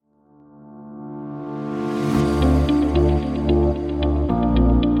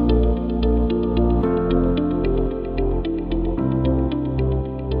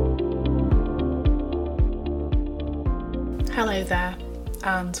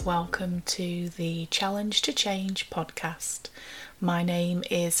and welcome to the Challenge to Change podcast. My name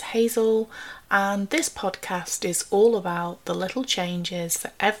is Hazel, and this podcast is all about the little changes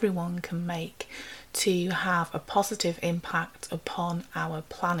that everyone can make to have a positive impact upon our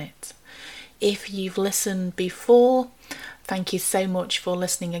planet. If you've listened before, thank you so much for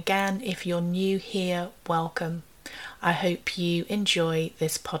listening again. If you're new here, welcome. I hope you enjoy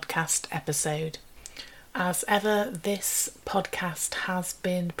this podcast episode. As ever, this podcast has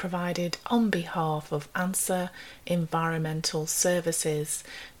been provided on behalf of Answer Environmental Services.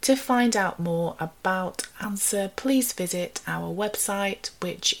 To find out more about Answer, please visit our website,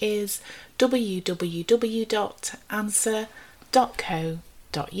 which is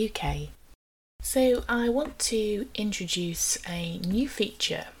www.answer.co.uk. So I want to introduce a new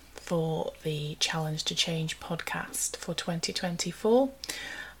feature for the Challenge to Change podcast for 2024.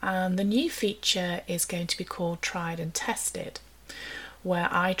 And the new feature is going to be called Tried and Tested, where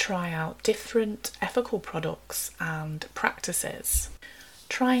I try out different ethical products and practices.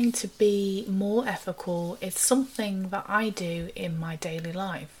 Trying to be more ethical is something that I do in my daily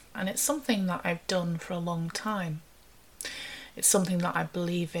life, and it's something that I've done for a long time. It's something that I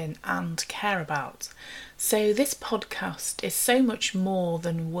believe in and care about. So this podcast is so much more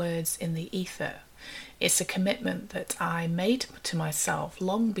than words in the ether. It's a commitment that I made to myself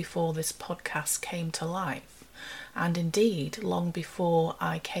long before this podcast came to life, and indeed long before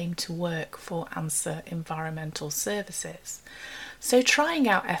I came to work for Answer Environmental Services. So trying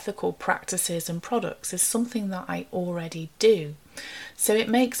out ethical practices and products is something that I already do. So it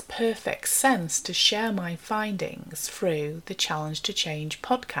makes perfect sense to share my findings through the Challenge to Change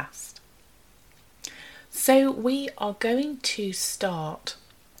podcast. So we are going to start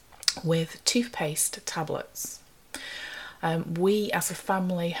with toothpaste tablets. We as a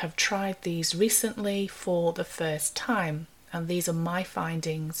family have tried these recently for the first time, and these are my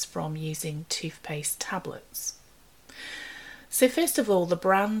findings from using toothpaste tablets. So first of all, the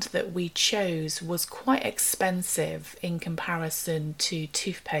brand that we chose was quite expensive in comparison to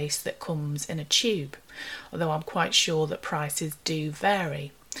toothpaste that comes in a tube, although I'm quite sure that prices do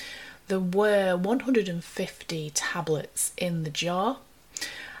vary. There were 150 tablets in the jar,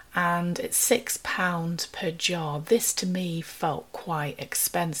 and it's £6 per jar. This to me felt quite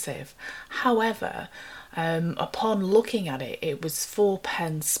expensive. However, upon looking at it, it was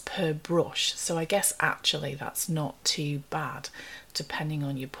 4p per brush. So I guess actually that's not too bad, depending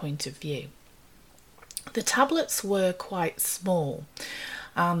on your point of view. The tablets were quite small,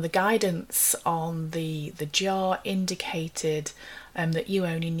 and the guidance on the jar indicated that you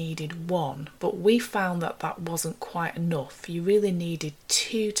only needed one, but we found that that wasn't quite enough. You really needed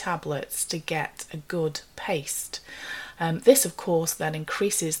 2 tablets to get a good paste. This of course then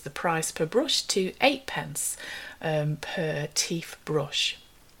increases the price per brush to 8p per teeth brush.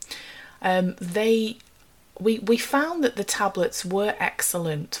 We found that the tablets were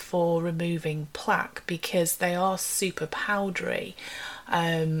excellent for removing plaque because they are super powdery.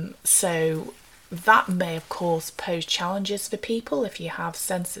 So that may of course pose challenges for people if you have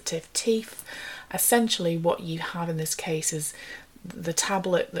sensitive teeth. Essentially what you have in this case is the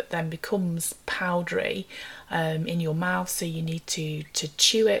tablet that then becomes powdery in your mouth, so you need to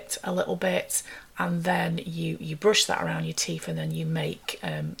chew it a little bit, and then you brush that around your teeth, and then you make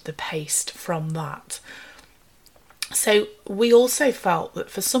the paste from that. So we also felt that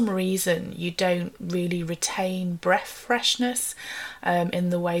for some reason you don't really retain breath freshness in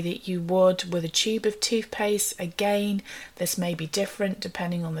the way that you would with a tube of toothpaste. Again, this may be different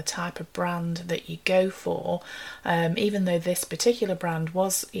depending on the type of brand that you go for. Even though this particular brand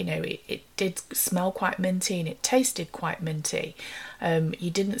was, it did smell quite minty and it tasted quite minty, you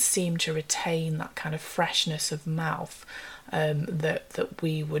didn't seem to retain that kind of freshness of mouth that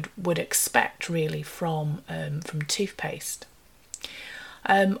we would expect really from toothpaste.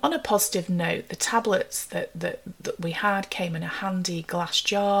 On a positive note, the tablets that we had came in a handy glass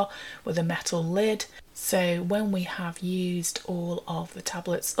jar with a metal lid. So when we have used all of the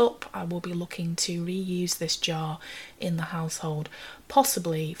tablets up, I will be looking to reuse this jar in the household,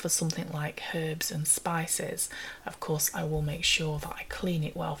 possibly for something like herbs and spices. Of course, I will make sure that I clean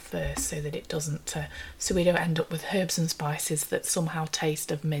it well first so that it doesn't, so we don't end up with herbs and spices that somehow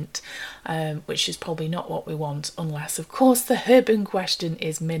taste of mint, which is probably not what we want, unless of course the herb in question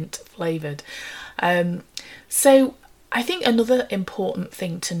is mint flavoured. So I think another important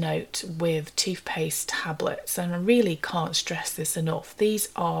thing to note with toothpaste tablets, and I really can't stress this enough, these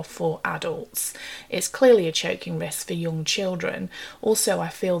are for adults. It's clearly a choking risk for young children. Also, I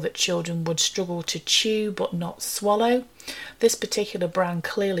feel that children would struggle to chew but not swallow. This particular brand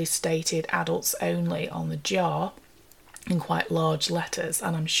clearly stated adults only on the jar. in quite large letters,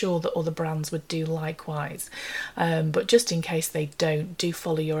 and I'm sure that other brands would do likewise. But just in case they don't, do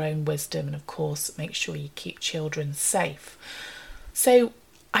follow your own wisdom, and of course make sure you keep children safe. So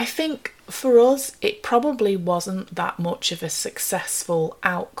I think for us it probably wasn't that much of a successful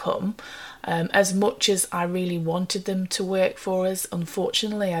outcome. As much as I really wanted them to work for us,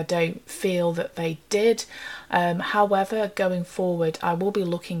 unfortunately I don't feel that they did. However, going forward I will be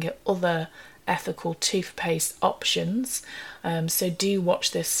looking at other ethical toothpaste options, so do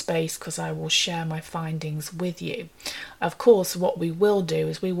watch this space because I will share my findings with you. Of course, what we will do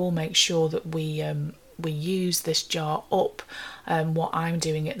is we will make sure that we use this jar up. What I'm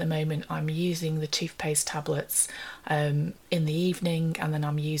doing at the moment, I'm using the toothpaste tablets in the evening, and then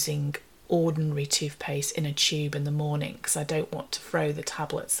I'm using ordinary toothpaste in a tube in the morning because I don't want to throw the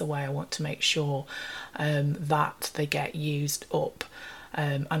tablets away. I want to make sure that they get used up.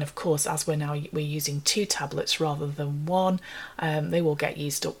 And of course, as we're using 2 tablets rather than 1, they will get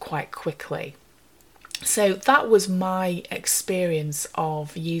used up quite quickly. So that was my experience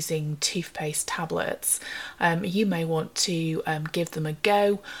of using toothpaste tablets. You may want to give them a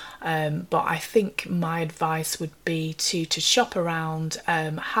go, but I think my advice would be to shop around,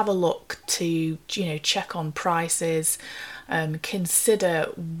 have a look, to check on prices, consider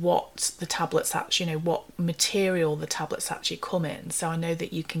what the tablets actually, what material the tablets actually come in. So I know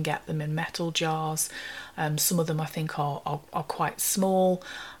that you can get them in metal jars. Some of them I think are quite small.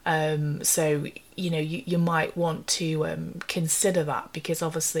 So you might want to consider that, because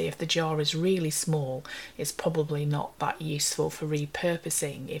obviously if the jar is really small, it's probably not that useful for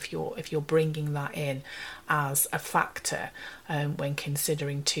repurposing if you're bringing that in as a factor when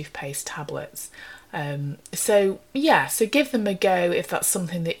considering toothpaste tablets. So give them a go if that's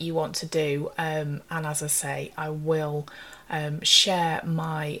something that you want to do, and as I say, I will share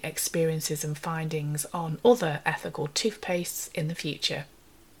my experiences and findings on other ethical toothpastes in the future.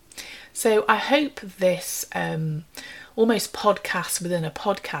 So I hope this almost podcast within a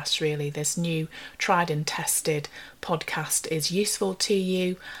podcast, really, this new tried and tested podcast is useful to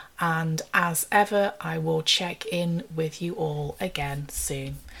you, and as ever I will check in with you all again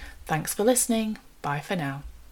soon. Thanks for listening. Bye for now.